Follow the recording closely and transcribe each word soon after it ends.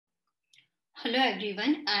Hello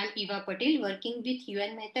everyone, I am Iva Patel working with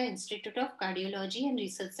UN Mehta Institute of Cardiology and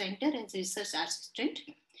Research Center as Research Assistant.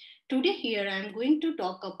 Today here I am going to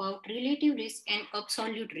talk about relative risk and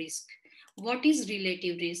absolute risk. What is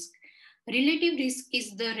relative risk? Relative risk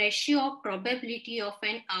is the ratio of probability of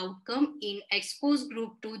an outcome in exposed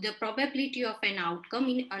group to the probability of an outcome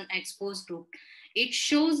in unexposed group. It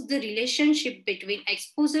shows the relationship between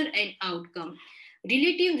exposure and outcome.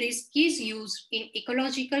 Relative risk is used in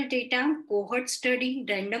ecological data, cohort study,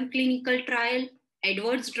 random clinical trial,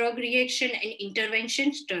 adverse drug reaction, and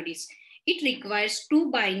intervention studies. It requires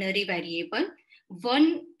two binary variables.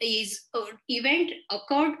 One is event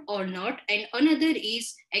occurred or not, and another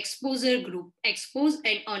is exposure group, exposed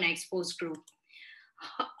and unexposed group.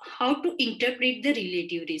 How to interpret the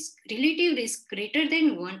relative risk? Relative risk greater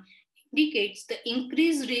than 1 indicates the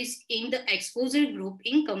increased risk in the exposure group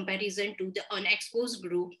in comparison to the unexposed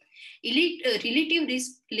group. Relative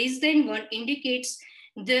risk less than 1 indicates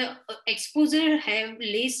the exposure have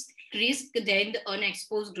less risk than the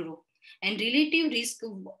unexposed group. And relative risk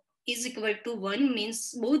is equal to 1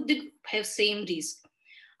 means both have same risk.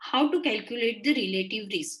 How to calculate the relative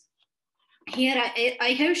risk? Here I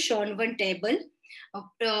have shown one table.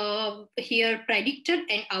 Here predictor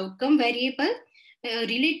and outcome variable.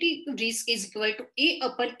 Relative risk is equal to A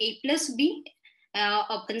upon A plus B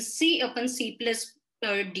upon C plus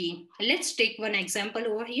D. Let's take one example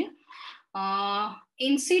over here.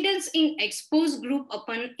 Incidence in exposed group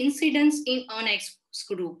upon incidence in unexposed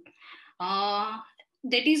group.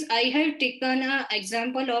 That is, I have taken an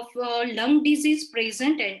example of lung disease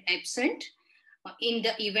present and absent in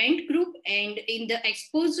the event group, and in the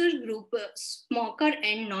exposure group, smoker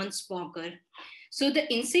and non-smoker. So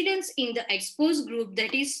the incidence in the exposed group,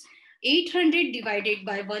 that is 800 divided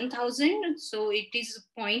by 1000, so it is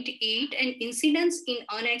 0.8, and incidence in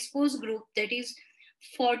unexposed group, that is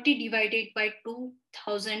 40 divided by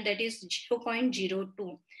 2000, that is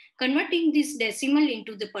 0.02. Converting this decimal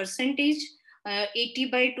into the percentage, 80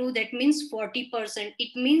 by 2, that means 40%.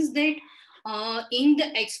 It means that in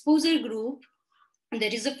the exposure group,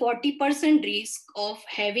 there is a 40% risk of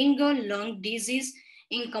having a lung disease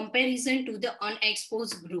in comparison to the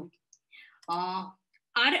unexposed group.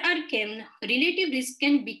 RRChem, relative risk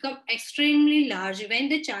can become extremely large when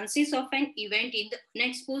the chances of an event in the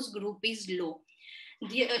unexposed group is low.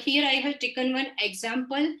 Here I have taken one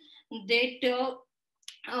example that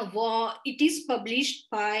it is published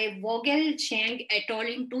by Vogel Chang et al.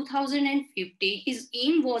 In 2050. His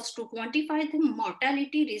aim was to quantify the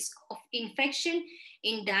mortality risk of infection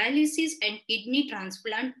in dialysis and kidney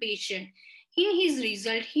transplant patient. In his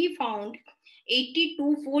result, he found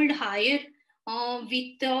 82-fold higher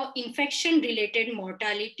with infection-related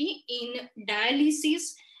mortality in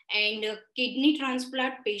dialysis and kidney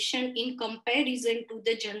transplant patient in comparison to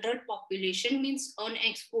the general population, means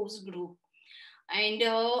unexposed group. And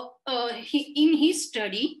in his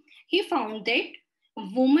study, he found that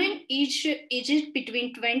women aged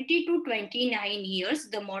between 20 to 29 years,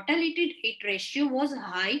 the mortality rate ratio was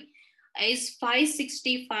high as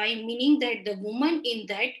 565, meaning that the women in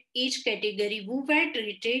that age category who were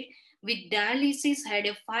treated with dialysis had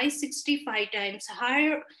a 565 times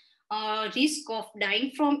higher risk of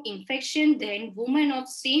dying from infection than women of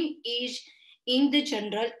same age in the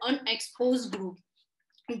general unexposed group.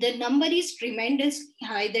 The number is tremendously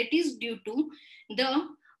high. That is due to the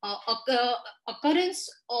occurrence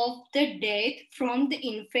of the death from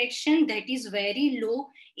the infection that is very low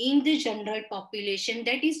in the general population,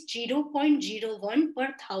 that is 0.01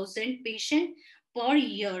 per 1,000 patient per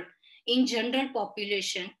year in general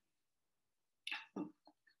population.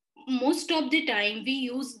 Most of the time we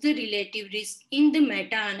use the relative risk in the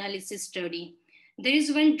meta-analysis study. There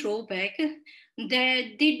is one drawback,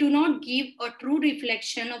 that they do not give a true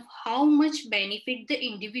reflection of how much benefit the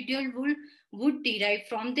individual would derive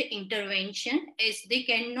from the intervention, as they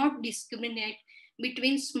cannot discriminate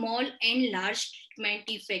between small and large treatment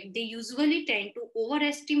effect. They usually tend to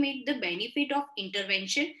overestimate the benefit of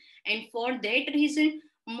intervention, and for that reason,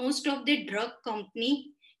 most of the drug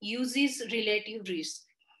company uses relative risk.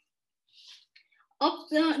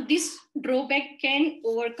 This drawback can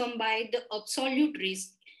overcome by the absolute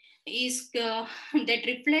risk is that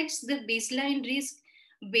reflects the baseline risk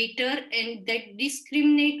better and that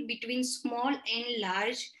discriminate between small and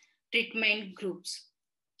large treatment groups.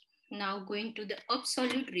 Now going to the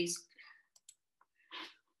absolute risk.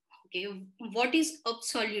 Okay, what is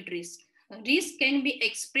absolute risk? Risk can be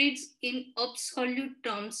expressed in absolute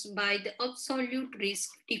terms by the absolute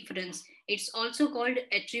risk difference. It's also called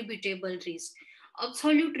attributable risk.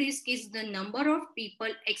 Absolute risk is the number of people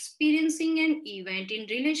experiencing an event in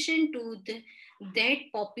relation to that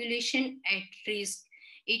population at risk.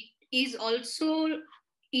 It is also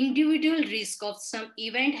individual risk of some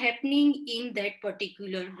event happening in that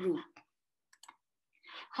particular group.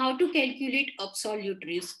 How to calculate absolute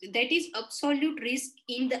risk? That is absolute risk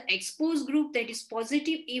in the exposed group, that is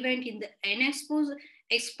positive event in the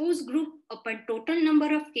exposed group upon total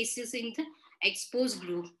number of cases in the exposed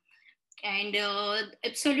group. And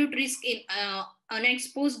absolute risk in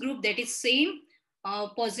unexposed group, that is same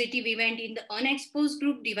positive event in the unexposed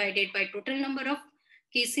group divided by total number of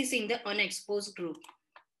cases in the unexposed group.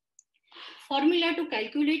 Formula to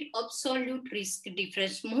calculate absolute risk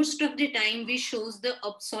difference. Most of the time we shows the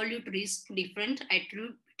absolute risk difference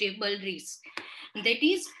attributable risk. That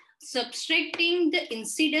is subtracting the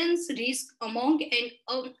incidence risk among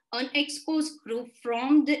an unexposed group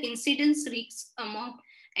from the incidence risk among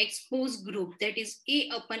exposed group. That is A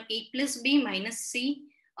upon A plus B minus C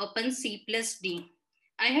upon C plus D.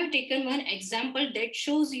 I have taken one example that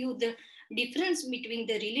shows you the difference between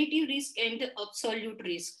the relative risk and the absolute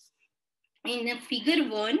risk. In figure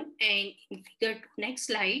 1 and in figure 2, next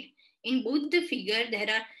slide, in both the figure there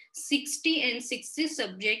are 60 and 60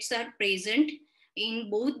 subjects are present in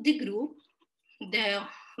both the group. The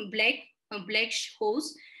black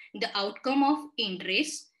shows the outcome of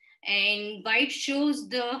interest and white shows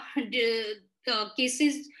the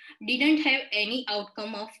cases didn't have any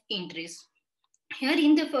outcome of interest. Here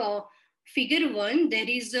in the figure 1, there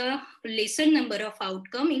is a lesser number of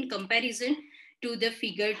outcome in comparison to the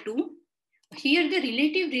figure 2. Here the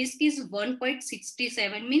relative risk is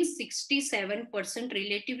 1.67, means 67%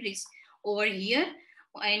 relative risk over here,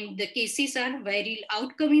 and the cases are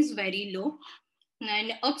outcome is very low.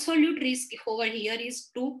 And absolute risk over here is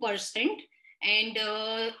 2%, and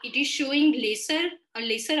it is showing a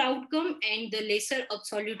lesser outcome and the lesser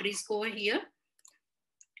absolute risk over here.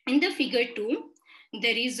 In the figure 2,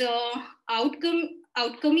 there is a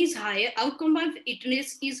outcome is higher, outcome of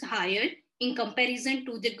interest is higher in comparison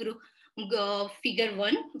to the group figure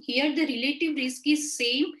 1. Here the relative risk is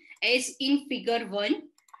same as in figure 1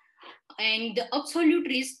 and the absolute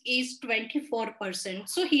risk is 24%.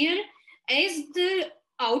 So here as the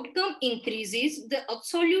outcome increases, the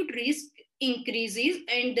absolute risk increases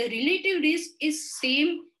and the relative risk is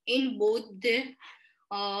same in both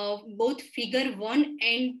figure 1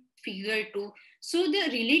 and figure 2. So the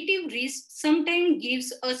relative risk sometimes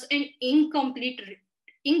gives us an incomplete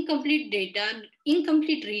data,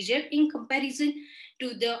 incomplete result in comparison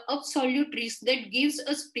to the absolute risk that gives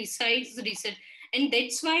us precise result. And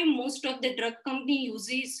that's why most of the drug company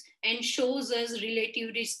uses and shows us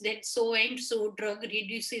relative risk that so and so drug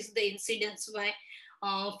reduces the incidence by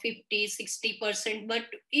 50-60%. But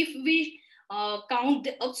if we count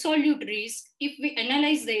the absolute risk, if we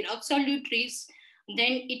analyze their absolute risk,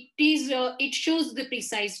 then it shows the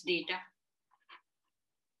precise data.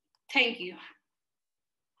 Thank you.